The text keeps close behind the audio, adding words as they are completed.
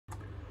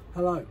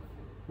Hello,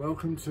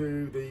 welcome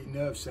to the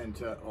nerve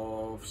centre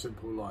of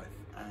Simple Life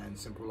and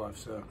Simple Life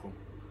Circle.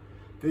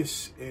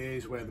 This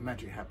is where the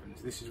magic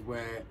happens. This is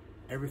where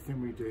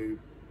everything we do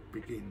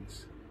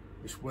begins.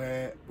 It's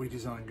where we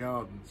design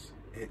gardens.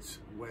 It's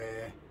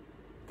where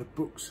the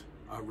books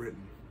are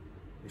written.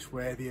 It's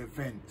where the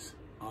events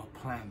are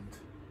planned.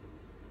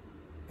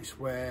 It's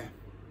where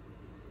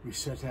we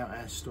set out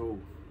our stall.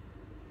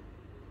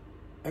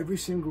 Every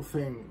single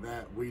thing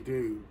that we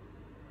do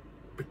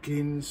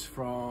begins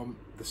from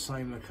the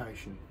same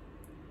location.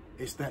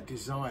 It's that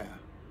desire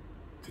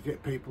to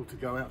get people to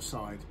go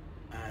outside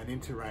and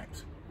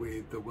interact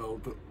with the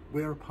world that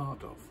we're a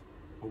part of,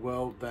 a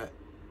world that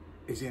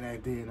is in our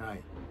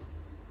DNA.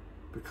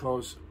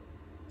 Because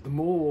the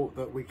more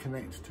that we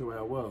connect to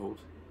our world,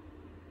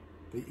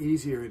 the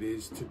easier it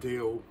is to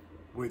deal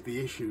with the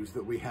issues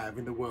that we have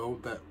in the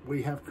world that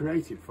we have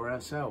created for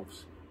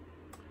ourselves.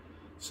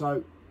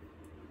 So,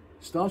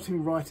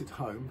 starting right at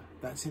home,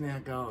 that's in our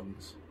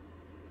gardens.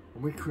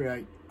 And we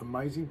create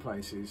amazing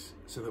places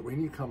so that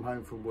when you come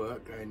home from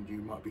work and you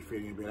might be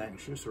feeling a bit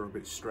anxious or a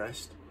bit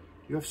stressed,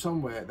 you have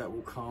somewhere that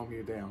will calm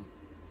you down,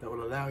 that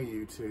will allow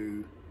you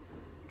to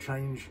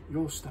change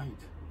your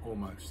state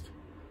almost.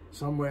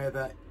 Somewhere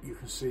that you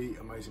can see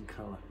amazing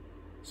colour,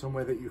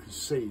 somewhere that you can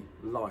see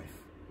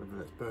life, whether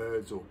that's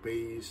birds or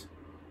bees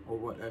or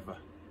whatever,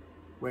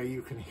 where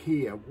you can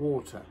hear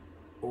water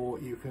or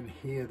you can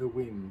hear the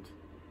wind,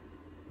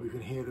 or you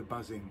can hear the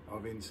buzzing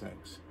of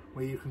insects,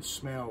 where you can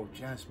smell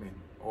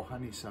jasmine or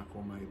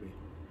honeysuckle maybe,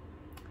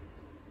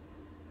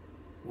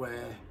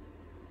 where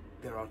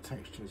there are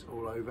textures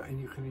all over and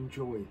you can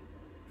enjoy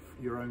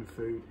your own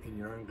food in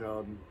your own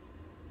garden,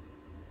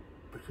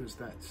 because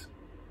that's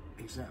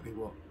exactly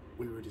what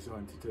we were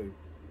designed to do.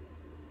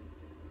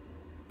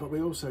 But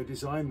we also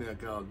design their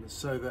gardens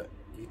so that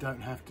you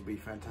don't have to be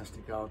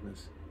fantastic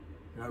gardeners.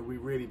 You know, we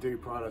really do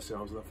pride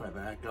ourselves on the fact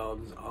that our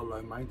gardens are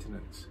low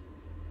maintenance,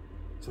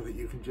 so that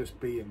you can just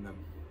be in them,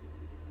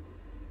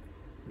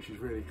 which is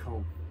really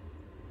cool.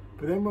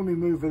 But then when we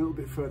move a little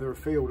bit further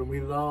afield and we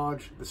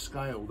enlarge the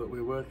scale that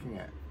we're working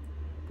at,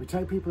 we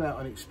take people out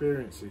on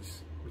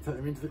experiences, we take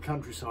them into the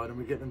countryside and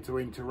we get them to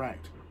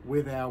interact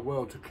with our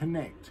world, to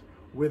connect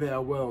with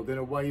our world in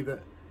a way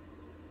that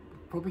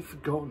we've probably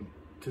forgotten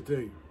to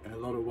do in a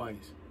lot of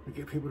ways. We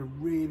get people to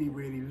really,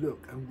 really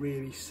look and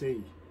really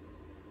see,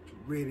 to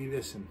really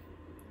listen,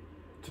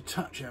 to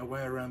touch our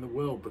way around the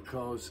world,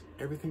 because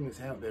everything that's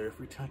out there, if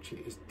we touch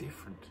it, is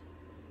different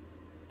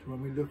to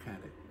when we look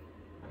at it.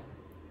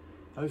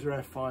 Those are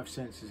our five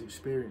senses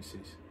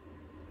experiences.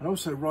 And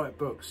also write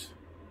books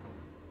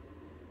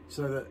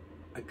so that,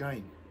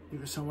 again, you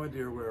get some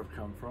idea of where I've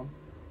come from,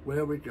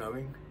 where we're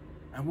going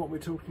and what we're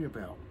talking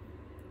about,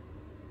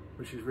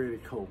 which is really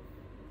cool.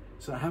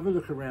 So have a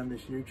look around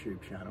this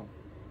YouTube channel.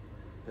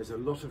 There's a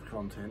lot of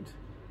content,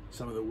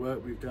 some of the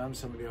work we've done,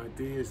 some of the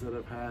ideas that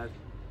I've had,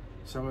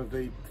 some of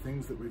the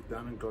things that we've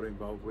done and got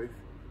involved with.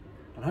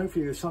 And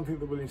hopefully there's something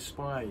that will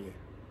inspire you,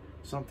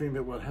 something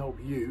that will help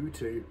you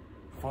to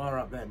fire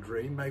up that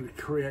dream, maybe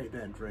create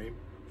that dream,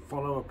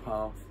 follow a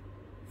path,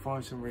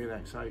 find some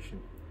relaxation,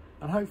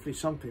 and hopefully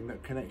something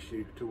that connects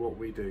you to what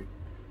we do,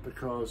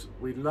 because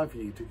we'd love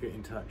you to get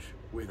in touch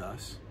with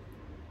us.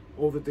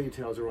 All the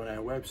details are on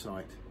our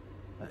website.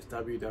 That's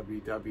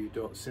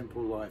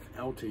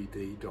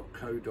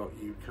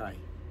www.simplelifeltd.co.uk,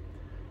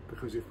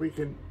 because if we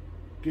can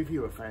give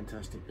you a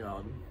fantastic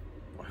garden,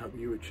 or help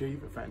you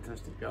achieve a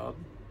fantastic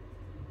garden,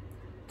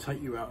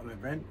 take you out on an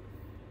event,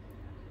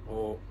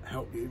 or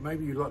help you,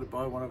 maybe you'd like to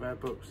buy one of our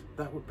books,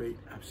 that would be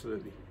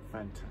absolutely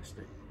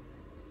fantastic.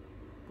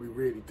 We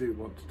really do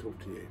want to talk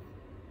to you.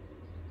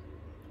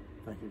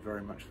 Thank you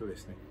very much for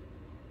listening.